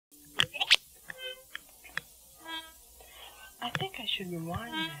should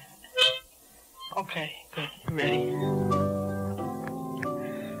rewind that. Okay, good. You ready?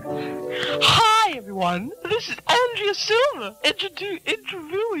 Hi, everyone. This is Andrea Silva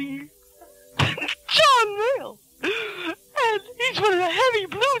interviewing John Mayle. And he's one of the heavy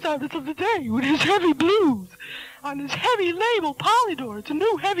blues artists of the day with his heavy blues on his heavy label, Polydor. It's a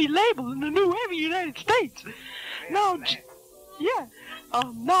new heavy label in the new heavy United States. Now,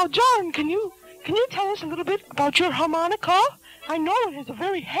 now, John, can you tell us a little bit about your harmonica? I know it has a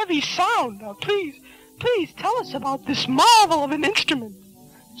very heavy sound. Now, please tell us about this marvel of an instrument.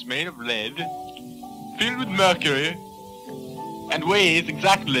 It's made of lead, filled with mercury, and weighs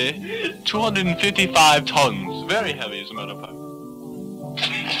exactly 255 tons. Very heavy, as a matter of fact.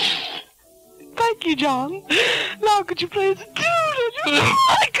 Thank you, John. Now, could you play the tune on your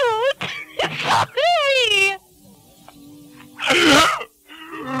harmonica? It's so heavy.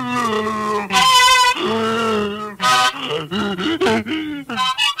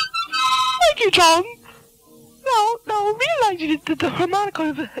 Thank you, John. Now, realizing that the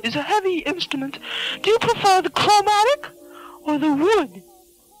harmonica is a heavy instrument, do you prefer the chromatic or the wood?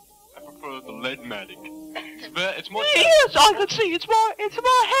 I prefer the leadmatic. It's more. Yes, I can see. It's more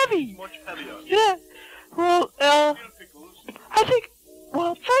heavy. Much heavier. Yeah. Well, I think.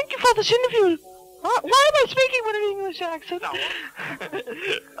 Well, thank you for this interview. Why am I speaking with an English accent? No,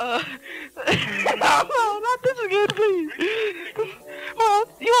 not this again, please. Well,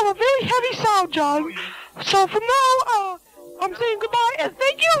 you have a very heavy sound, John. So from now, I'm saying goodbye and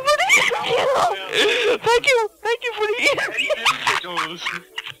thank you for the interview. Thank you for the interview. Thank you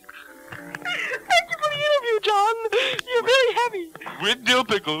for the interview, John. You're very heavy. With dill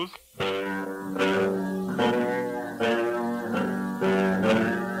pickles.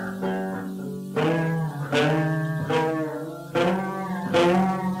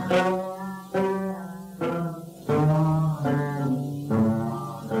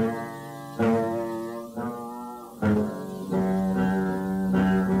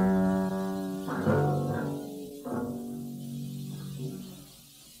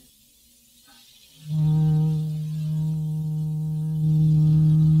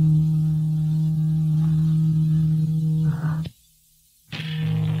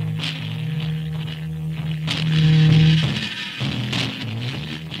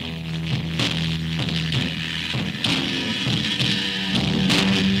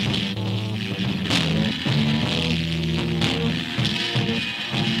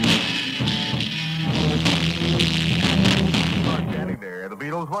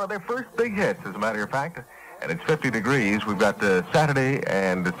 One of their first big hits, as a matter of fact, and it's 50 degrees. We've got Saturday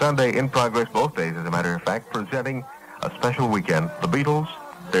and Sunday in progress both days, as a matter of fact, presenting a special weekend. The Beatles,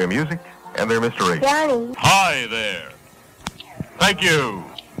 their music, and their mystery. Johnny. Hi there. Thank you.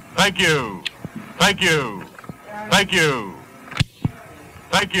 Thank you. Thank you. Thank you.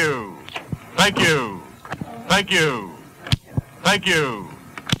 Thank you. Thank you. Thank you. Thank you.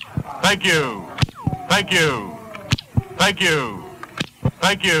 Thank you. Thank you. Thank you.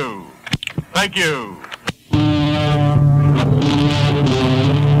 Thank you. Thank you.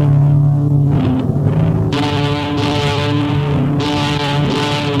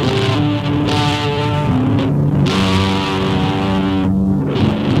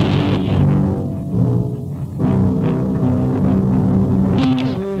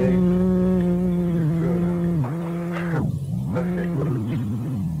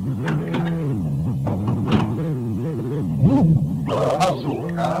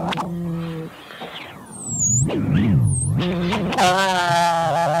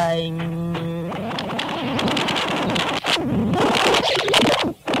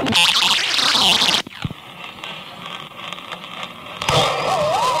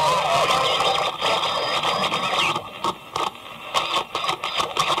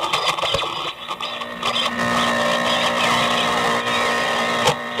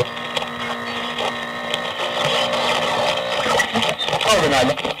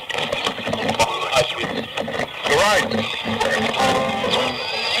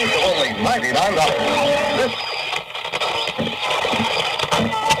 Only $99. This